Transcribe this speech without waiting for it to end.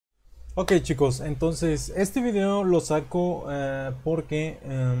Ok chicos, entonces este video lo saco porque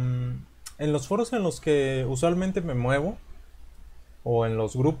en los foros en los que usualmente me muevo, o en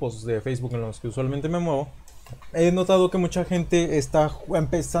los grupos de Facebook en los que usualmente me muevo, he notado que mucha gente está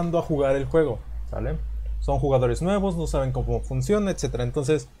empezando a jugar el juego, ¿sale? Son jugadores nuevos, no saben cómo funciona, etcétera.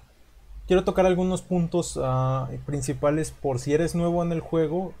 Entonces, quiero tocar algunos puntos principales por si eres nuevo en el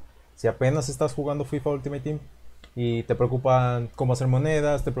juego, si apenas estás jugando FIFA Ultimate Team y te preocupa cómo hacer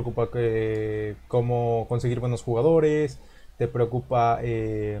monedas, te preocupa cómo conseguir buenos jugadores, te preocupa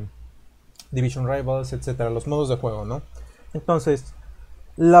Division Rivals, etcétera, los modos de juego, ¿no? Entonces,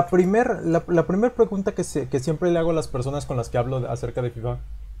 la primer pregunta que siempre le hago a las personas con las que hablo acerca de FIFA,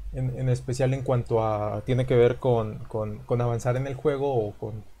 en especial en cuanto a tiene que ver con avanzar en el juego o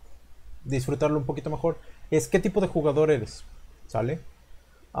con disfrutarlo un poquito mejor, es qué tipo de jugador eres, ¿sale?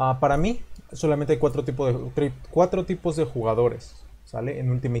 Para mí, solamente hay cuatro tipos de jugadores, ¿sale?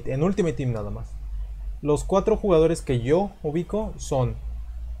 En Ultimate Team nada más. Los cuatro jugadores que yo ubico son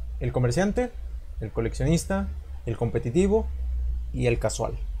el comerciante, el coleccionista, el competitivo y el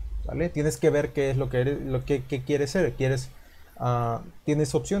casual, ¿vale? Tienes que ver qué es lo que eres, qué quieres ser.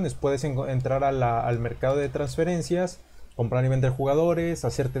 Tienes opciones, puedes entrar al mercado de transferencias, comprar y vender jugadores,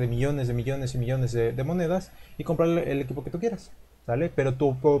 hacerte de millones, de millones y millones de monedas y comprar el equipo que tú quieras, ¿sale? Pero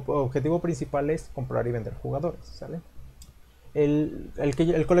tu objetivo principal es comprar y vender jugadores, ¿sale?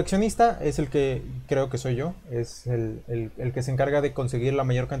 El coleccionista es el que creo que soy yo, es el que se encarga de conseguir la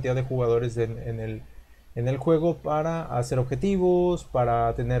mayor cantidad de jugadores en el juego para hacer objetivos,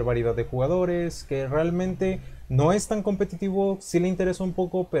 para tener variedad de jugadores, que realmente no es tan competitivo, sí le interesa un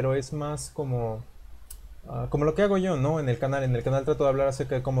poco, pero es más como lo que hago yo, ¿no? En el canal trato de hablar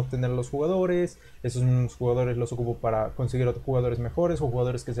acerca de cómo obtener los jugadores, esos mismos jugadores los ocupo para conseguir otros jugadores mejores o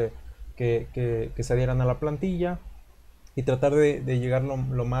jugadores que se adhieran a la plantilla y tratar de llegar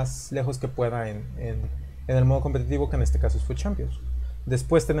lo más lejos que pueda en el modo competitivo, que en este caso es Food Champions.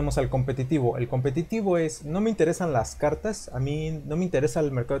 Después tenemos al competitivo. El competitivo no me interesan las cartas, a mí no me interesa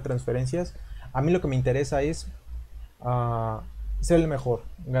el mercado de transferencias, a mí lo que me interesa es uh, ser el mejor,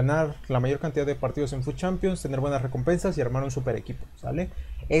 ganar la mayor cantidad de partidos en Food Champions, tener buenas recompensas y armar un super equipo, ¿sale?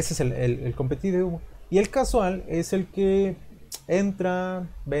 Ese es el competitivo. Y el casual es el que entra,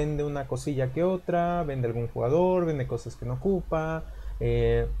 vende una cosilla que otra, vende algún jugador, vende cosas que no ocupa,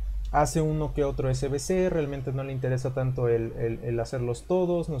 hace uno que otro SBC, realmente no le interesa tanto el hacerlos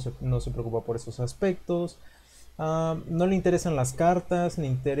todos, no se preocupa por esos aspectos, no le interesan las cartas, le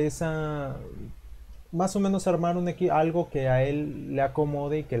interesa más o menos armar algo que a él le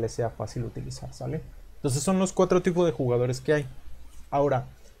acomode y que le sea fácil utilizar, ¿sale? Entonces son los cuatro tipos de jugadores que hay. Ahora,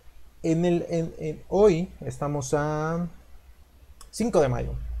 hoy estamos a 5 de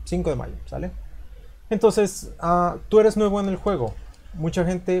mayo. 5 de mayo, ¿sale? Entonces, tú eres nuevo en el juego. Mucha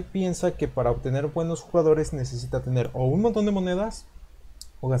gente piensa que para obtener buenos jugadores necesita tener o un montón de monedas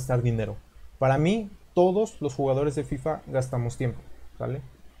o gastar dinero. Para mí, todos los jugadores de FIFA gastamos tiempo, ¿vale?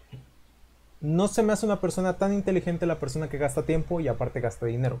 No se me hace una persona tan inteligente la persona que gasta tiempo y aparte gasta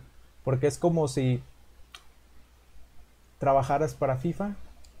dinero. Porque es como si trabajaras para FIFA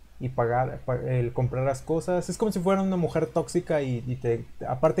y compraras cosas. Es como si fuera una mujer tóxica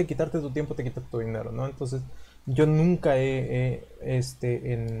aparte de quitarte tu tiempo, te quita tu dinero, ¿no? Entonces, yo nunca desde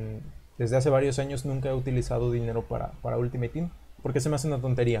hace varios años nunca he utilizado dinero para Ultimate Team. Porque se me hace una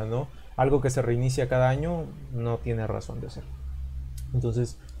tontería, ¿no? Algo que se reinicia cada año no tiene razón de ser.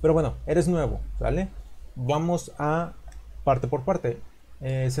 Entonces, pero bueno, eres nuevo, ¿vale? Vamos a parte por parte.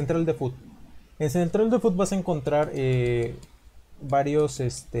 Central de Foot. En Central de Foot vas a encontrar varios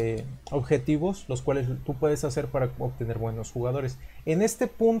objetivos, los cuales tú puedes hacer para obtener buenos jugadores. En este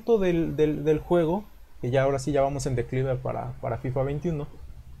punto del juego, que ya ahora sí ya vamos en declive para FIFA 21,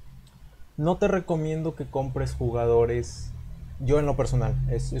 no te recomiendo que compres jugadores. Yo en lo personal,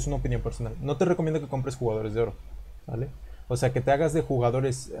 es una opinión personal. No te recomiendo que compres jugadores de oro, ¿vale? O sea, que te hagas de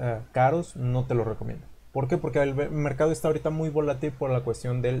jugadores caros, no te lo recomiendo. ¿Por qué? Porque el mercado está ahorita muy volátil por la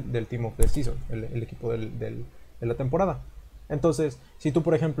cuestión del Team of the Season, el equipo de la temporada. Entonces, si tú,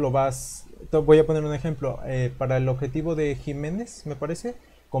 por ejemplo, te voy a poner un ejemplo. Para el objetivo de Jiménez, me parece,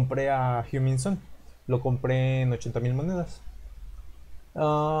 compré a Huminson. Lo compré en 80,000 monedas.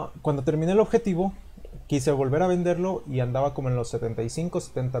 Cuando terminé el objetivo, quise volver a venderlo y andaba como en los 75,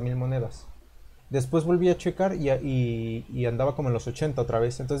 70,000 monedas. Después volví a checar y andaba como en los 80 otra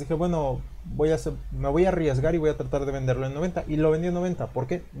vez. Entonces dije, bueno, me voy a arriesgar y voy a tratar de venderlo en 90. Y lo vendí en 90. ¿Por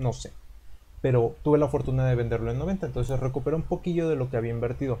qué? No sé. Pero tuve la fortuna de venderlo en 90. Entonces recuperé un poquillo de lo que había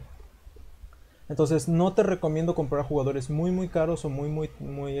invertido. Entonces no te recomiendo comprar jugadores muy muy caros o muy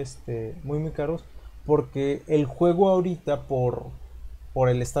muy caros. Porque el juego ahorita por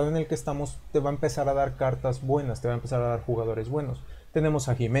el estado en el que estamos, te va a empezar a dar cartas buenas, te va a empezar a dar jugadores buenos. Tenemos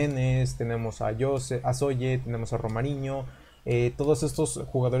a Jiménez, tenemos a Soye, tenemos a Romariño. Todos estos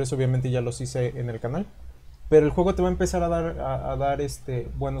jugadores obviamente ya los hice en el canal. Pero el juego te va a empezar a dar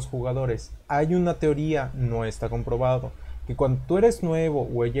buenos jugadores. Hay una teoría, no está comprobado, que cuando tú eres nuevo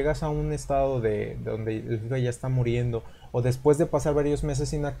o llegas a un estado de donde el FIFA ya está muriendo, o después de pasar varios meses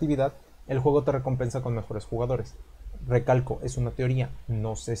sin actividad, el juego te recompensa con mejores jugadores. Recalco, es una teoría,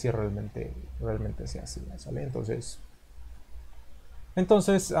 no sé si realmente sea así, ¿sale? Entonces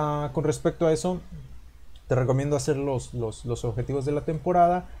con respecto a eso, te recomiendo hacer los objetivos de la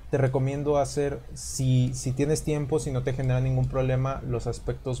temporada. Te recomiendo hacer, si tienes tiempo, si no te genera ningún problema, los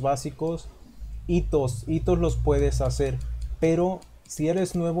aspectos básicos. Hitos los puedes hacer, pero si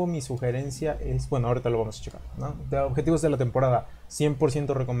eres nuevo, mi sugerencia es, bueno, ahorita lo vamos a checar, ¿no? De objetivos de la temporada,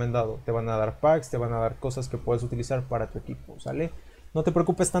 100% recomendado. Te van a dar packs, te van a dar cosas que puedes utilizar para tu equipo, ¿sale? No te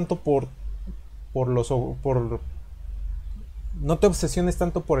preocupes tanto por no te obsesiones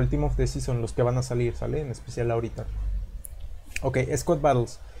tanto por el Team of the Season, los que van a salir, ¿sale? En especial ahorita. Ok, Squad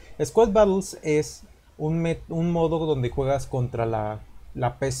Battles. Squad Battles es un modo donde juegas contra la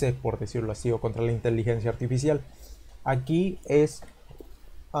PC, por decirlo así, o contra la inteligencia artificial. Aquí es...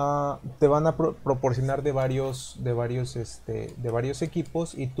 te van a proporcionar de varios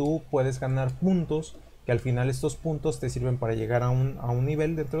equipos, y tú puedes ganar puntos, que al final estos puntos te sirven para llegar a un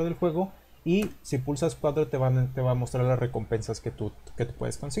nivel dentro del juego. Y si pulsas 4 te va a mostrar las recompensas que tú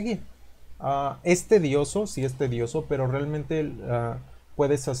puedes conseguir. Es tedioso, sí es tedioso, pero realmente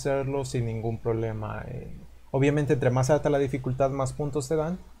puedes hacerlo sin ningún problema. Obviamente entre más alta la dificultad, más puntos te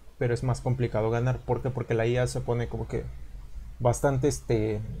dan, pero es más complicado ganar. ¿Por qué? Porque la IA se pone como que bastante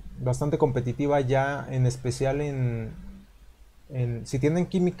competitiva ya, en especial si tienen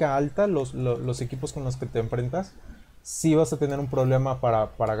química alta los equipos con los que te enfrentas. Sí vas a tener un problema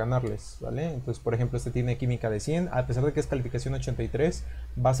para ganarles, ¿vale? Entonces, por ejemplo, este tiene química de 100, a pesar de que es calificación 83,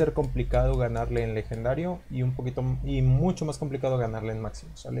 va a ser complicado ganarle en legendario y mucho más complicado ganarle en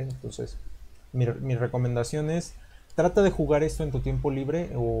máximo, ¿vale? Entonces, mi recomendación es, trata de jugar esto en tu tiempo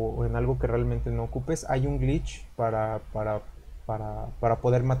libre o en algo que realmente no ocupes. Hay un glitch para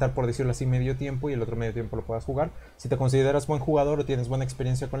poder matar, por decirlo así, medio tiempo, y el otro medio tiempo lo puedas jugar. Si te consideras buen jugador o tienes buena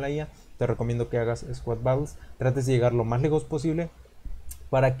experiencia con la IA, te recomiendo que hagas Squad Battles. Trates de llegar lo más lejos posible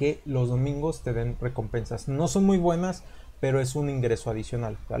para que los domingos te den recompensas. No son muy buenas, pero es un ingreso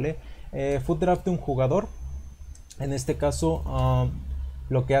adicional, ¿vale? Food Draft de un jugador. En este caso,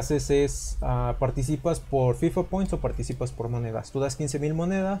 lo que haces es participas por FIFA Points o participas por monedas. Tú das 15,000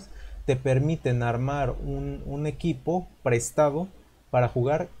 monedas, te permiten armar un equipo prestado para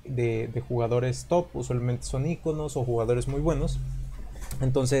jugar de jugadores top. Usualmente son iconos o jugadores muy buenos.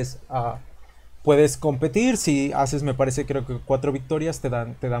 Entonces puedes competir. Si haces, me parece, creo que 4 victorias te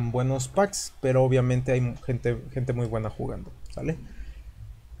dan buenos packs, pero obviamente hay gente muy buena jugando, ¿sale?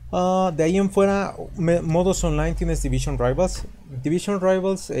 De ahí en fuera, modos online, tienes Division Rivals. Division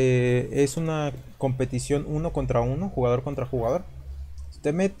Rivals es una competición 1 contra 1, jugador contra jugador.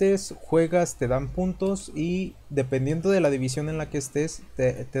 Te metes, juegas, te dan puntos, y dependiendo de la división en la que estés,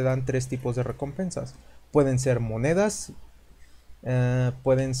 te dan 3 tipos de recompensas. Pueden ser monedas,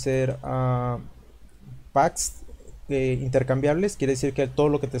 pueden ser packs intercambiables, quiere decir que todo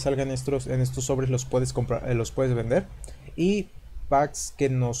lo que te salga en estos sobres los puedes comprar, los puedes vender, y packs que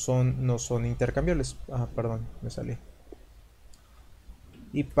no son intercambiables. Perdón, me salí.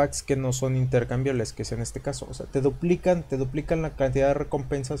 Y packs que no son intercambiables, que es en este caso, o sea, te duplican la cantidad de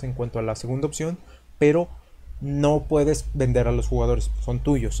recompensas en cuanto a la segunda opción, pero no puedes vender a los jugadores, son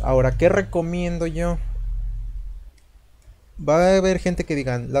tuyos. Ahora, ¿qué recomiendo yo? Va a haber gente que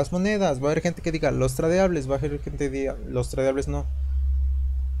diga las monedas, va a haber gente que diga los tradeables, va a haber gente que diga los tradeables no.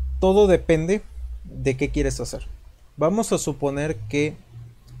 Todo depende de qué quieres hacer. Vamos a suponer que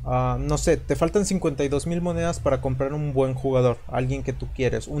no sé, te faltan 52,000 monedas para comprar un buen jugador, alguien que tú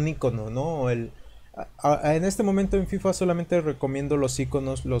quieres, un icono, ¿no? En este momento en FIFA solamente recomiendo los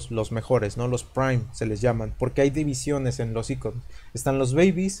iconos, los mejores, ¿no? Los Prime se les llaman, porque hay divisiones en los iconos. Están los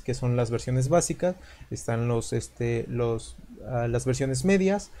Babies, que son las versiones básicas, están las versiones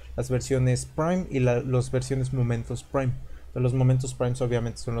medias, las versiones Prime y las versiones Momentos Prime. Entonces, los Momentos Prime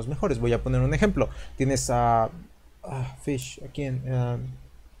obviamente son los mejores. Voy a poner un ejemplo. Tienes a Fish, aquí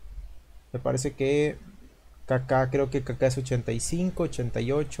me parece que Kaká, creo que Kaká es 85,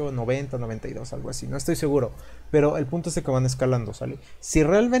 88, 90, 92, algo así, no estoy seguro, pero el punto es de que van escalando, ¿sale? Si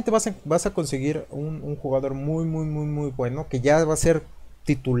realmente vas a conseguir un jugador muy bueno, que ya va a ser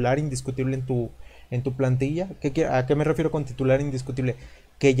titular indiscutible en tu plantilla, ¿a qué me refiero con titular indiscutible?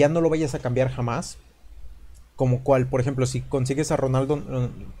 Que ya no lo vayas a cambiar jamás. Como cual, por ejemplo, si consigues a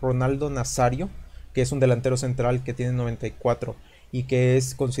Ronaldo Nazario, que es un delantero central que tiene 94 y que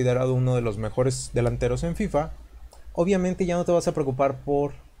es considerado uno de los mejores delanteros en FIFA, obviamente ya no te vas a preocupar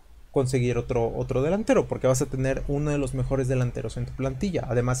por conseguir otro delantero, porque vas a tener uno de los mejores delanteros en tu plantilla.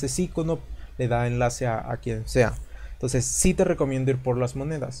 Además es icono, le da enlace a quien sea. Entonces sí te recomiendo ir por las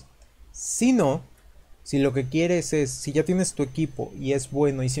monedas. Si no, si lo que quieres es, si ya tienes tu equipo y es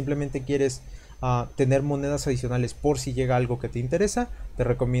bueno y simplemente quieres tener monedas adicionales por si llega algo que te interesa, te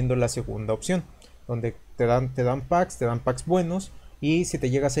recomiendo la segunda opción, donde te dan packs buenos, y si te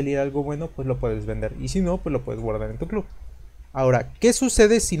llega a salir algo bueno, pues lo puedes vender, y si no, pues lo puedes guardar en tu club. Ahora, ¿qué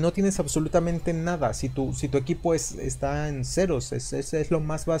sucede si no tienes absolutamente nada? Si tu equipo está en ceros, es lo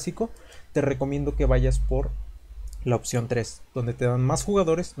más básico, te recomiendo que vayas por la opción 3, donde te dan más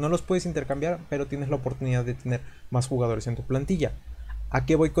jugadores. No los puedes intercambiar, pero tienes la oportunidad de tener más jugadores en tu plantilla. ¿A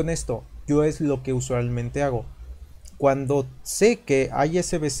qué voy con esto? Yo es lo que usualmente hago. Cuando sé que hay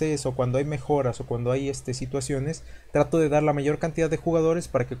SBCs o cuando hay mejoras o cuando hay situaciones, trato de dar la mayor cantidad de jugadores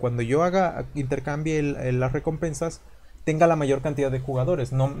para que cuando yo intercambie las recompensas, tenga la mayor cantidad de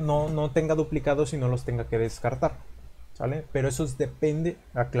jugadores. No tenga duplicados y no los tenga que descartar. ¿Sale? Pero eso depende,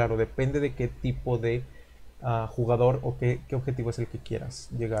 claro, depende de qué tipo de jugador o qué objetivo es el que quieras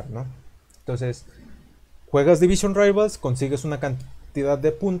llegar, ¿no? Entonces, juegas Division Rivals, consigues una cantidad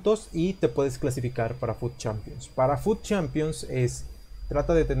de puntos y te puedes clasificar para Foot Champions. Para Foot Champions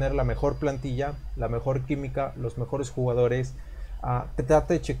trata de tener la mejor plantilla, la mejor química, los mejores jugadores.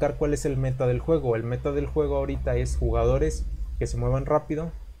 Trata de checar cuál es el meta del juego. El meta del juego ahorita es jugadores que se muevan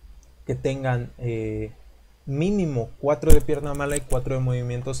rápido, que tengan mínimo 4 de pierna mala y 4 de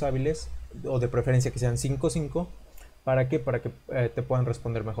movimientos hábiles, o de preferencia que sean 5-5. ¿Para qué? Para que te puedan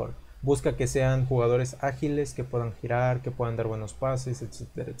responder mejor. Busca que sean jugadores ágiles, que puedan girar, que puedan dar buenos pases,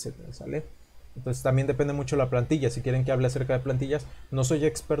 etcétera, etcétera, ¿sale? Entonces también depende mucho la plantilla. Si quieren que hable acerca de plantillas, no soy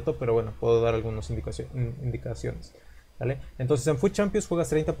experto, pero bueno, puedo dar algunas indicaciones, ¿vale? Entonces en Foot Champions juegas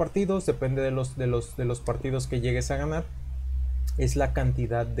 30 partidos, depende de los partidos que llegues a ganar. Es la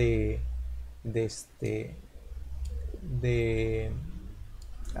cantidad de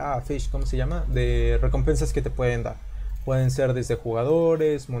Fish, ¿cómo se llama? De recompensas que te pueden dar. Pueden ser desde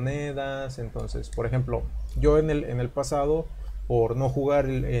jugadores, monedas. Entonces, por ejemplo, yo en el pasado, por no jugar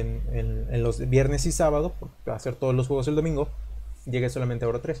en los viernes y sábado, por hacer todos los juegos el domingo, llegué solamente a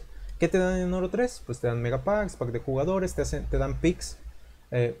oro 3. ¿Qué te dan en oro 3? Pues te dan megapacks, pack de jugadores, te dan picks,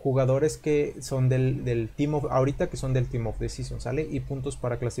 jugadores que son del Team of, ahorita que son del Team of the Season, ¿sale? Y puntos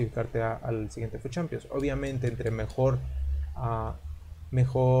para clasificarte al siguiente Foot Champions. Obviamente, entre mejor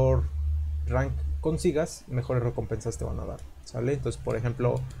rank consigas, mejores recompensas te van a dar, ¿sale? Entonces, por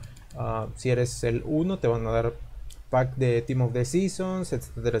ejemplo, si eres el 1, te van a dar pack de Team of the Seasons,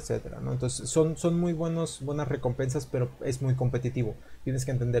 etcétera, etcétera, ¿no? Entonces son muy buenas recompensas, pero es muy competitivo. Tienes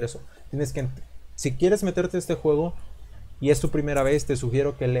que entender eso. Si quieres meterte a este juego y es tu primera vez, te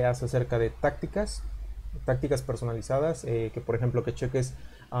sugiero que leas acerca de tácticas personalizadas, que por ejemplo que cheques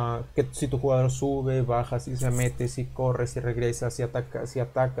que si tu jugador sube, baja, si se mete, si corre, si regresa, si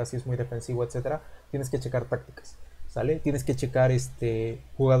ataca, si es muy defensivo, etcétera. Tienes que checar tácticas, ¿sale? Tienes que checar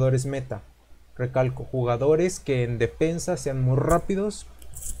jugadores meta. Recalco, jugadores que en defensa sean muy rápidos,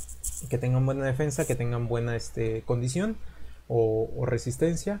 que tengan buena defensa, que tengan buena condición o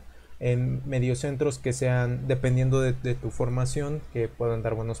resistencia. En mediocentros que sean, dependiendo de tu formación, que puedan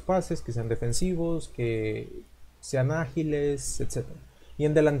dar buenos pases, que sean defensivos, que sean ágiles, etc. Y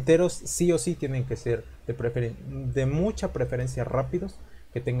en delanteros sí o sí tienen que ser de mucha preferencia rápidos,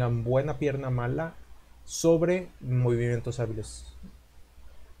 que tengan buena pierna mala sobre movimientos hábiles.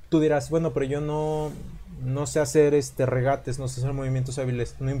 Tú dirás, bueno, pero yo no sé hacer regates, no sé hacer movimientos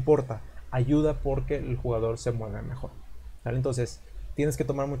hábiles. No importa, ayuda porque el jugador se mueve mejor, ¿vale? Entonces tienes que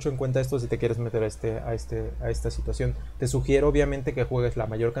tomar mucho en cuenta esto si te quieres meter a esta situación. Te sugiero obviamente que juegues la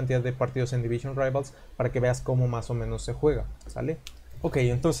mayor cantidad de partidos en Division Rivals para que veas cómo más o menos se juega, ¿sale? Ok,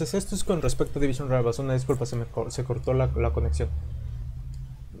 entonces esto es con respecto a Division Rivals. Una disculpa, se cortó la conexión.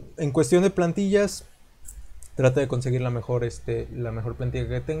 En cuestión de plantillas, trata de conseguir la mejor plantilla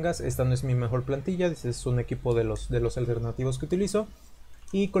que tengas. Esta no es mi mejor plantilla, este es un equipo de los alternativos que utilizo.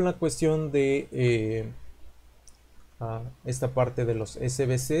 Y con la cuestión de esta parte de los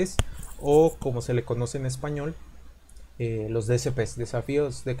SBCs, o como se le conoce en español, los DSPs,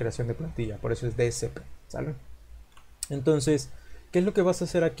 desafíos de creación de plantilla, por eso es DSP, ¿sale? Entonces, ¿qué es lo que vas a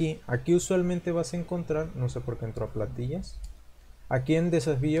hacer aquí? Aquí usualmente vas a encontrar, no sé por qué entró a plantillas, aquí en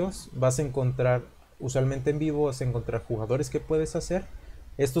desafíos vas a encontrar, usualmente en vivo vas a encontrar jugadores que puedes hacer.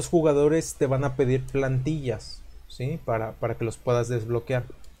 Estos jugadores te van a pedir plantillas, ¿sí? Para que los puedas desbloquear.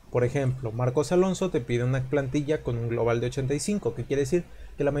 Por ejemplo, Marcos Alonso te pide una plantilla con un global de 85, que quiere decir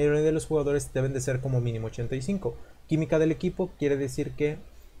que la mayoría de los jugadores deben de ser como mínimo 85. Química del equipo quiere decir que,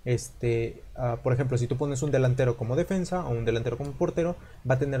 por ejemplo, si tú pones un delantero como defensa o un delantero como portero,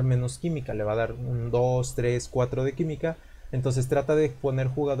 va a tener menos química, le va a dar un 2, 3, 4 de química. Entonces trata de poner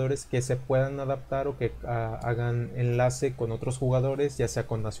jugadores que se puedan adaptar o que hagan enlace con otros jugadores, ya sea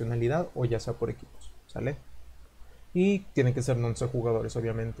con nacionalidad o ya sea por equipos, ¿sale? Y tienen que ser 11 jugadores,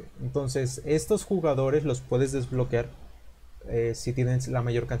 obviamente. Entonces estos jugadores los puedes desbloquear si tienes la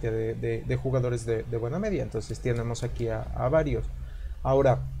mayor cantidad de jugadores de buena media. Entonces tenemos aquí a varios.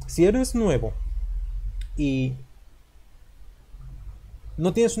 Ahora, si eres nuevo y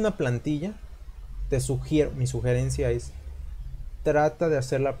no tienes una plantilla, mi sugerencia es trata de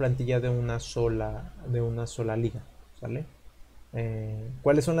hacer la plantilla de una sola liga, ¿sale?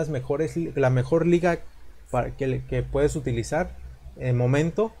 ¿Cuáles son las mejores? La mejor liga que puedes utilizar en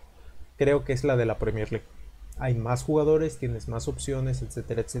momento, creo que es la de la Premier League. Hay más jugadores, tienes más opciones,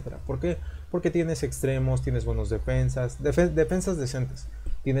 etcétera, etcétera. ¿Por qué? Porque tienes extremos, tienes buenos defensas decentes,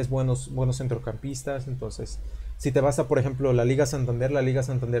 tienes buenos centrocampistas. Entonces, si te vas a, por ejemplo, la Liga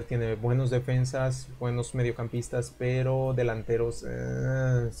Santander tiene buenos defensas, buenos mediocampistas, pero delanteros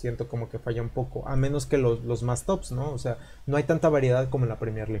siento como que falla un poco, a menos que los más tops, ¿no? O sea, no hay tanta variedad como en la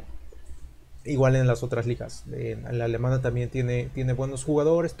Premier League. Igual en las otras ligas. En la alemana también tiene buenos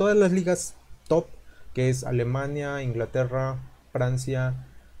jugadores. Todas las ligas top, que es Alemania, Inglaterra, Francia,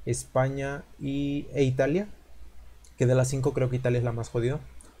 España e Italia, que de las 5 creo que Italia es la más jodida.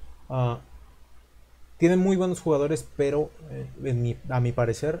 Tienen muy buenos jugadores, pero a mi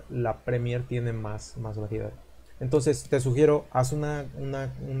parecer la Premier tiene más variedad. Entonces te sugiero, haz una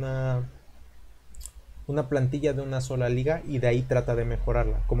plantilla de una sola liga y de ahí trata de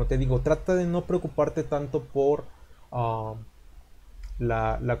mejorarla. Como te digo, trata de no preocuparte tanto por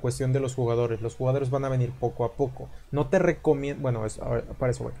la cuestión de los jugadores. Los jugadores van a venir poco a poco. No te recomiendo... Bueno,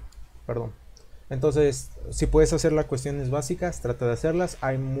 para eso voy. Perdón. Entonces, si puedes hacer las cuestiones básicas, trata de hacerlas.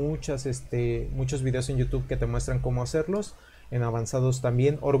 Hay muchos videos en YouTube que te muestran cómo hacerlos. En avanzados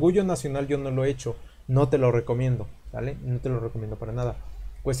también. Orgullo Nacional yo no lo he hecho. No te lo recomiendo, ¿vale? No te lo recomiendo para nada.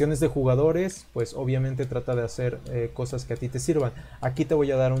 Cuestiones de jugadores, pues obviamente trata de hacer cosas que a ti te sirvan. Aquí te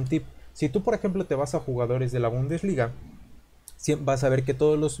voy a dar un tip. Si tú, por ejemplo, te vas a jugadores de la Bundesliga, vas a ver que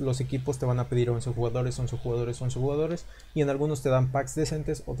todos los equipos te van a pedir 11 jugadores, 11 jugadores, 11 jugadores, y en algunos te dan packs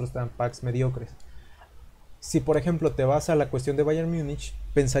decentes, otros te dan packs mediocres. Si por ejemplo te vas a la cuestión de Bayern Múnich,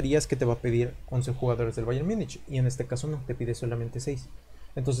 pensarías que te va a pedir 11 jugadores del Bayern Múnich, y en este caso no, te pide solamente 6.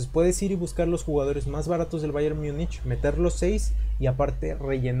 Entonces puedes ir y buscar los jugadores más baratos del Bayern Múnich, meter los 6 y aparte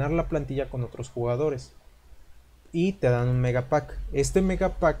rellenar la plantilla con otros jugadores. Y te dan un mega pack. Este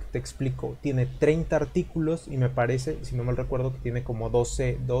mega pack, te explico, tiene 30 artículos y me parece, si no mal recuerdo, que tiene como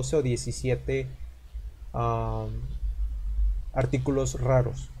 12 o 17 artículos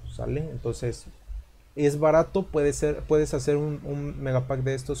raros, ¿sale? Entonces es barato, puedes hacer un mega pack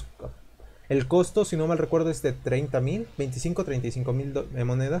de estos. El costo, si no mal recuerdo, es de 30,000, 25, 35,000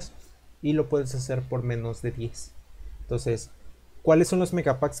 monedas, y lo puedes hacer por menos de 10. Entonces, ¿cuáles son los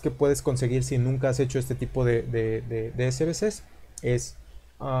megapacks que puedes conseguir si nunca has hecho este tipo de SBCs? Es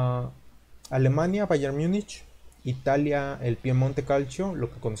Alemania, Bayern Múnich, Italia, el Piemonte Calcio,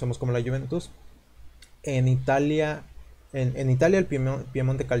 lo que conocemos como la Juventus. En Italia el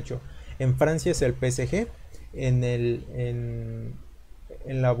Piemonte Calcio. En Francia es el PSG.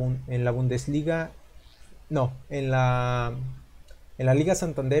 En la Bundesliga, no, en la Liga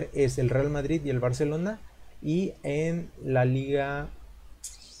Santander es el Real Madrid y el Barcelona, y en la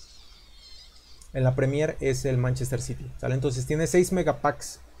Premier es el Manchester City, ¿sale? Entonces tiene 6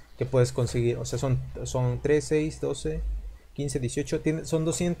 megapacks que puedes conseguir, o sea, son 3, 6, 12, 15, 18, son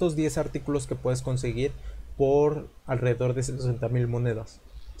 210 artículos que puedes conseguir por alrededor de 60,000 monedas,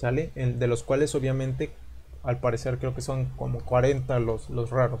 ¿sale? De los cuales obviamente al parecer creo que son como 40 los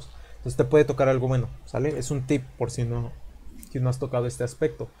raros. Entonces te puede tocar algo bueno, ¿sale? Es un tip por si no has tocado este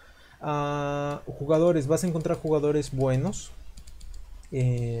aspecto. Jugadores, vas a encontrar jugadores buenos.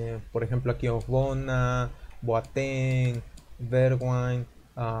 Por ejemplo aquí Ogbonna, Boateng, Bergwijn,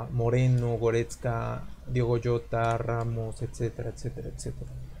 Moreno, Goretzka, Diogo Jota, Ramos, etcétera, etcétera,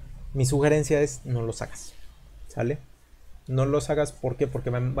 etcétera. Mi sugerencia es no los hagas, ¿sale? No los hagas, ¿por qué?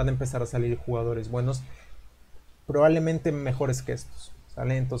 Porque van a empezar a salir jugadores buenos, probablemente mejores que estos,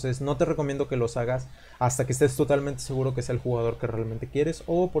 ¿sale? Entonces no te recomiendo que los hagas hasta que estés totalmente seguro que es el jugador que realmente quieres,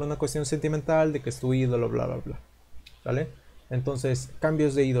 o por una cuestión sentimental de que es tu ídolo, bla bla bla, ¿sale? Entonces,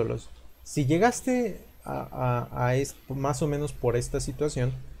 cambios de ídolos. Si llegaste a más o menos por esta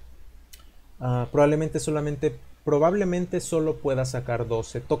situación, probablemente solamente probablemente solo puedas sacar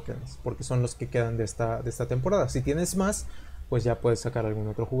 12 tokens, porque son los que quedan de esta temporada. Si tienes más, pues ya puedes sacar algún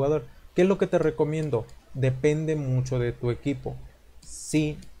otro jugador. ¿Qué es lo que te recomiendo? Depende mucho de tu equipo.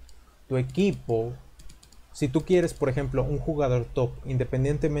 Si tu equipo, si tú quieres, por ejemplo, un jugador top,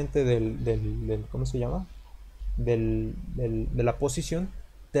 independientemente del ¿cómo se llama? De la posición,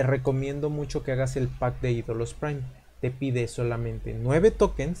 te recomiendo mucho que hagas el pack de ídolos Prime. Te pide solamente 9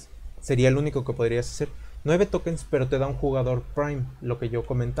 tokens, sería el único que podrías hacer. 9 tokens, pero te da un jugador Prime, lo que yo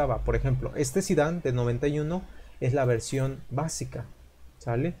comentaba. Por ejemplo, este Zidane de 91 es la versión básica,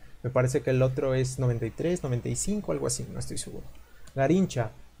 ¿sale? Me parece que el otro es 93, 95, algo así, no estoy seguro.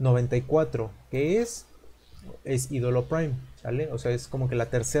 Garincha 94, que es ídolo Prime, ¿sale? O sea, es como que la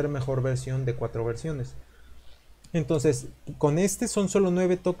tercera mejor versión de 4 versiones. Entonces, con este son solo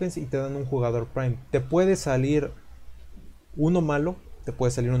 9 tokens y te dan un jugador Prime. Te puede salir uno malo, te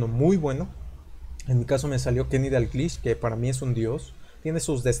puede salir uno muy bueno. En mi caso me salió Kenny Dalglish, que para mí es un dios. Tiene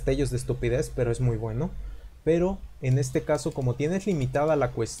sus destellos de estupidez, pero es muy bueno. Pero en este caso, como tienes limitada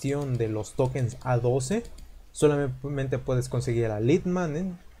la cuestión de los tokens a 12, solamente puedes conseguir a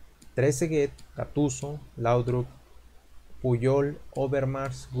Lidmanen, Trezeguet, Gattuso, Laudrup, Puyol,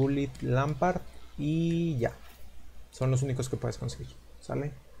 Overmars, Gullit, Lampard y ya. Son los únicos que puedes conseguir,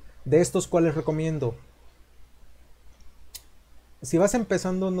 ¿sale? De estos, ¿cuáles recomiendo? Si vas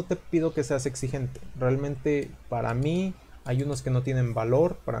empezando, no te pido que seas exigente. Realmente, para mí, hay unos que no tienen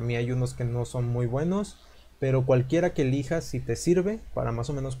valor. Para mí hay unos que no son muy buenos. Pero cualquiera que elijas, si te sirve para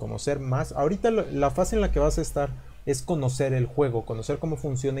más o menos conocer más. Ahorita la fase en la que vas a estar es conocer el juego, conocer cómo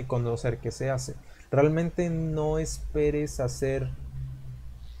funciona y conocer qué se hace. Realmente no esperes hacer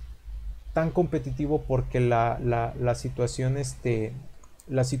tan competitivo porque la situación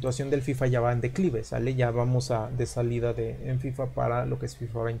la situación del FIFA ya va en declive, ¿sale? Ya vamos de salida en FIFA para lo que es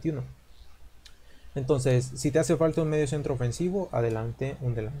FIFA 21. Entonces, si te hace falta un medio centro ofensivo, adelante,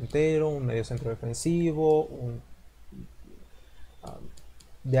 un delantero, un medio centro defensivo,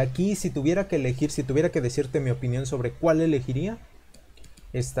 de aquí, si tuviera que elegir, si tuviera que decirte mi opinión sobre cuál elegiría,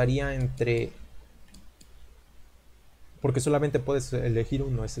 estaría entre... Porque solamente puedes elegir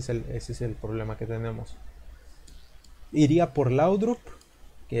uno, ese es el problema que tenemos. Iría por Laudrup,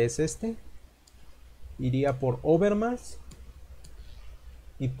 que es este. Iría por Overmars.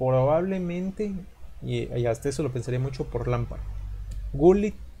 Y probablemente, y hasta eso lo pensaría mucho, por Lampard.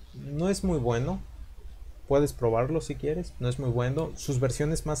 Gullit no es muy bueno. Puedes probarlo si quieres, no es muy bueno. Sus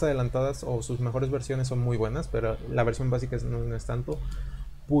versiones más adelantadas o sus mejores versiones son muy buenas, pero la versión básica no es tanto.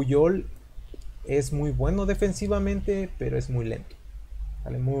 Puyol es muy bueno defensivamente, pero es muy lento.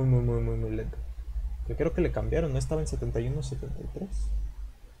 Vale, muy lento. Yo creo que le cambiaron, no estaba en 71, 73.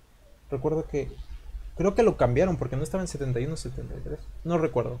 Recuerdo que... Creo que lo cambiaron porque no estaba en 71, 73. No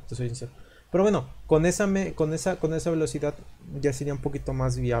recuerdo, te soy sincero. Pero bueno, con esa velocidad ya sería un poquito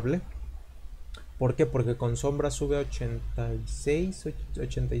más viable. ¿Por qué? Porque con sombra sube a 86,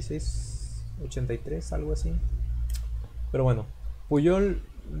 86, 83, algo así. Pero bueno, Puyol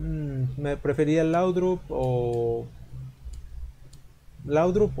me prefería Laudrup o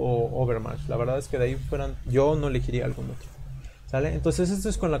Overmars. La verdad es que de ahí fueran, yo no elegiría algún otro. ¿Sale? Entonces esto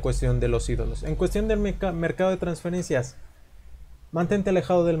es con la cuestión de los ídolos. En cuestión del mercado de transferencias, mantente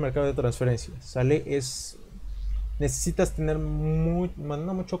alejado del mercado de transferencias. ¿Sale? Necesitas tener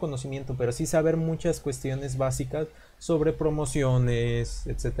no mucho conocimiento, pero sí saber muchas cuestiones básicas sobre promociones,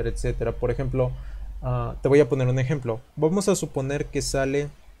 etcétera, etcétera. Por ejemplo, te voy a poner un ejemplo. Vamos a suponer que sale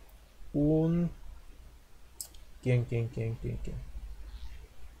un... ¿Quién?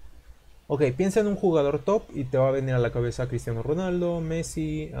 Ok, piensa en un jugador top y te va a venir a la cabeza Cristiano Ronaldo,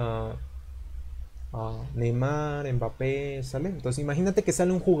 Messi, Neymar, Mbappé, ¿sale? Entonces imagínate que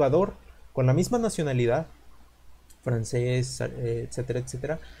sale un jugador con la misma nacionalidad, francés, etcétera,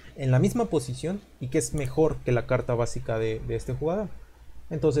 etcétera, en la misma posición y que es mejor que la carta básica de este jugador.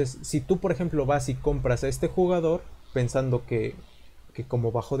 Entonces, si tú, por ejemplo, vas y compras a este jugador pensando que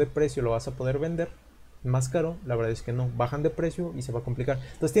como bajó de precio lo vas a poder vender más caro, la verdad es que no, bajan de precio y se va a complicar.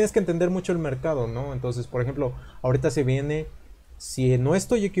 Entonces tienes que entender mucho el mercado, ¿no? Entonces, por ejemplo, ahorita se viene, si no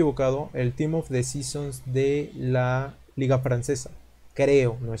estoy equivocado, el Team of the Seasons de la Liga Francesa.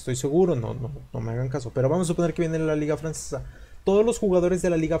 Creo, no estoy seguro, no me hagan caso, pero vamos a suponer que viene la Liga Francesa. Todos los jugadores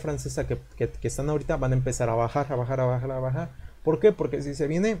de la Liga Francesa que están ahorita van a empezar a bajar. ¿Por qué? Porque si se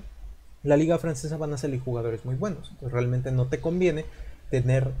viene la Liga Francesa van a salir jugadores muy buenos. Entonces realmente no te conviene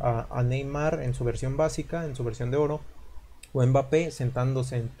tener a Neymar en su versión básica, en su versión de oro, o Mbappé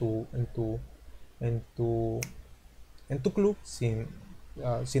sentándose en tu club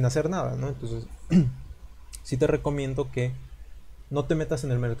sin hacer nada, ¿no? Entonces sí te recomiendo que no te metas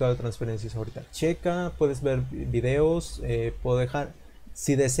en el mercado de transferencias ahorita. Checa, puedes ver videos, puedo dejar,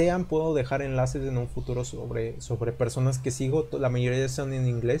 si desean, puedo dejar enlaces en un futuro sobre personas que sigo. La mayoría son en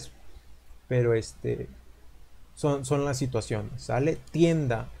inglés, pero son las situaciones, ¿sale?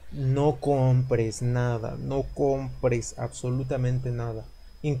 Tienda, no compres nada, no compres absolutamente nada.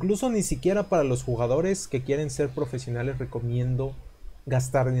 Incluso ni siquiera para los jugadores que quieren ser profesionales recomiendo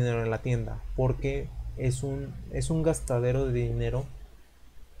gastar dinero en la tienda, porque es un gastadero de dinero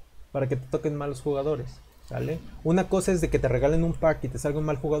para que te toquen malos jugadores, ¿sale? Una cosa es de que te regalen un pack y te salga un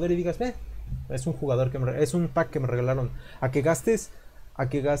mal jugador y digas, es un jugador es un pack que me regalaron, a que gastes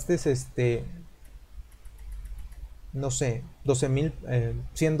no sé, 12,000,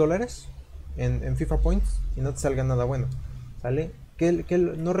 $100 en FIFA Points y no te salga nada bueno, ¿sale? Que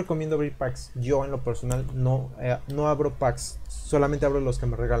no recomiendo abrir packs. Yo en lo personal no abro packs, solamente abro los que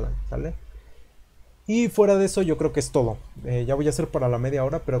me regalan, ¿sale? Y fuera de eso yo creo que es todo. Ya voy a hacer para la media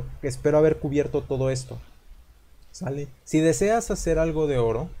hora, pero espero haber cubierto todo esto, ¿sale? Si deseas hacer algo de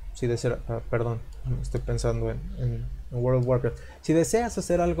oro, perdón, estoy pensando en World of Warcraft. Si deseas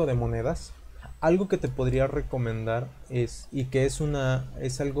hacer algo de monedas, algo que te podría recomendar y que es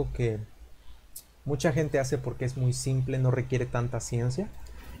algo que mucha gente hace porque es muy simple, no requiere tanta ciencia,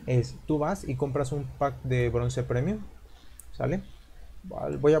 tú vas y compras un pack de bronce premium, ¿sale?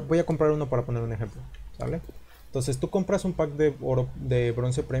 Voy a comprar uno para poner un ejemplo, ¿sale? Entonces tú compras un pack de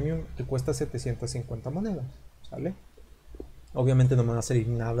bronce premium que cuesta 750 monedas, ¿sale? Obviamente no me va a salir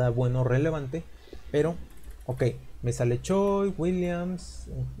nada bueno o relevante, pero ok, me sale Choi, Williams,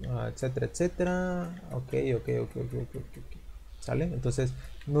 etcétera, etcétera. Ok. ¿Sale? Entonces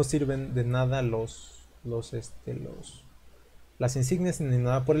no sirven de nada las insignias ni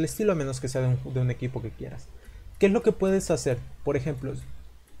nada por el estilo, a menos que sea de un equipo que quieras. ¿Qué es lo que puedes hacer? Por ejemplo,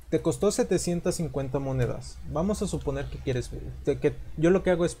 te costó 750 monedas. Vamos a suponer que quieres, que yo lo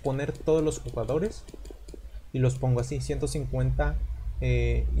que hago es poner todos los jugadores y los pongo así, 150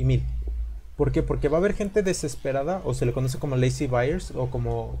 y 1000. ¿Por qué? Porque va a haber gente desesperada, o se le conoce como lazy buyers, o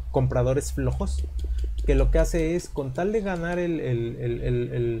como compradores flojos, que lo que hace es, con tal de ganar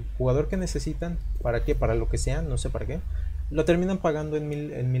el jugador que necesitan, ¿para qué? Para lo que sea, no sé para qué, lo terminan pagando en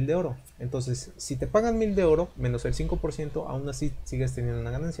 1000 de oro. Entonces, si te pagan 1000 de oro, menos el 5%, aún así sigues teniendo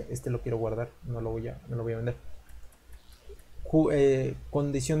una ganancia. Lo quiero guardar, no lo voy a vender.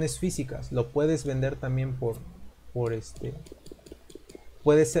 Condiciones físicas, lo puedes vender también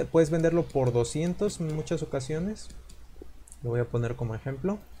puedes venderlo por 200 en muchas ocasiones. Lo voy a poner como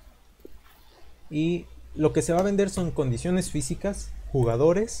ejemplo. Y lo que se va a vender son condiciones físicas,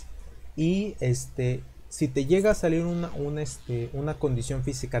 jugadores y si te llega a salir una condición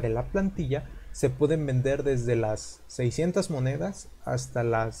física de la plantilla, se pueden vender desde las 600 monedas hasta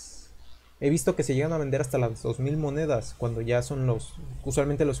las... He visto que se llegan a vender hasta las 2000 monedas cuando ya son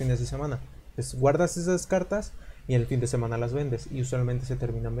usualmente los fines de semana. Entonces guardas esas cartas y el fin de semana las vendes y usualmente se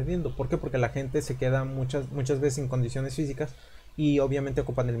terminan vendiendo. ¿Por qué? Porque la gente se queda muchas veces sin condiciones físicas y obviamente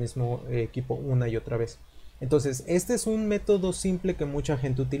ocupan el mismo equipo una y otra vez. Entonces este es un método simple que mucha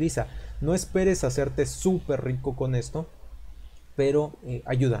gente utiliza. No esperes hacerte súper rico con esto, pero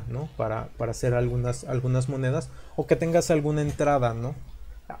ayuda, ¿no? Para hacer algunas monedas o que tengas alguna entrada, ¿no?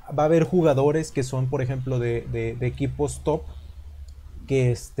 Va a haber jugadores que son, por ejemplo, de equipos top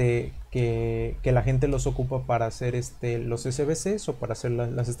que la gente los ocupa para hacer los SBCs o para hacer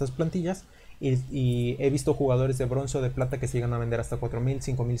estas plantillas, y he visto jugadores de bronce o de plata que se llegan a vender hasta 4000,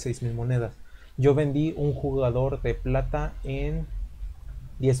 5000, 6000 monedas. Yo vendí un jugador de plata en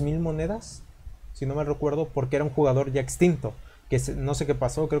 10,000 monedas, si no me recuerdo, porque era un jugador ya extinto, que no sé qué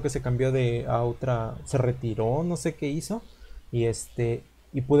pasó, creo que se cambió a otra, se retiró, no sé qué hizo,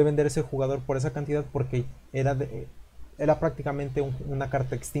 y pude vender ese jugador por esa cantidad porque era prácticamente una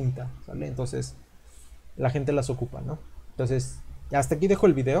carta extinta, ¿sale? Entonces la gente las ocupa, ¿no? Entonces hasta aquí dejo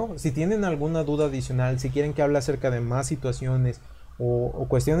el video. Si tienen alguna duda adicional, si quieren que hable acerca de más situaciones o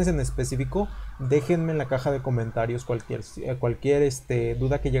cuestiones en específico, déjenme en la caja de comentarios cualquier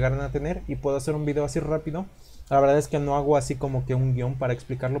duda que llegaran a tener y puedo hacer un video así rápido. La verdad es que no hago así como que un guión para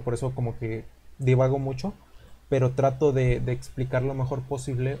explicarlo, por eso como que divago mucho, pero trato de explicar lo mejor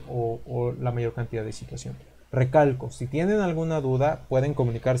posible o la mayor cantidad de situaciones. Recalco, si tienen alguna duda pueden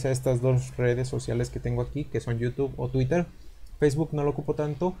comunicarse a estas dos redes sociales que tengo aquí, que son YouTube o Twitter. Facebook no lo ocupo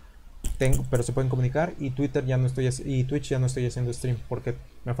tanto, pero se pueden comunicar, y Twitch ya no estoy haciendo stream porque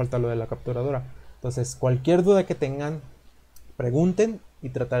me falta lo de la capturadora. Entonces cualquier duda que tengan, pregunten y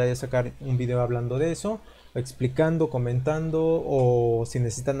trataré de sacar un video hablando de eso, explicando, comentando, o si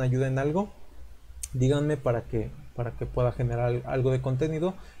necesitan ayuda en algo, díganme para que pueda generar algo de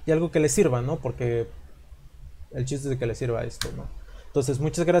contenido y algo que les sirva, ¿no? Porque el chiste es de que les sirva esto, ¿no? Entonces,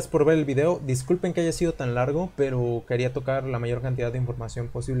 muchas gracias por ver el video. Disculpen que haya sido tan largo, pero quería tocar la mayor cantidad de información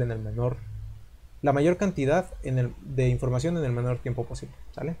posible en el menor, la mayor cantidad de información en el menor tiempo posible,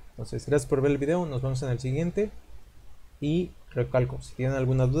 ¿sale? Entonces, gracias por ver el video, nos vemos en el siguiente. Y recalco, si tienen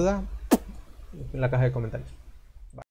alguna duda, en la caja de comentarios.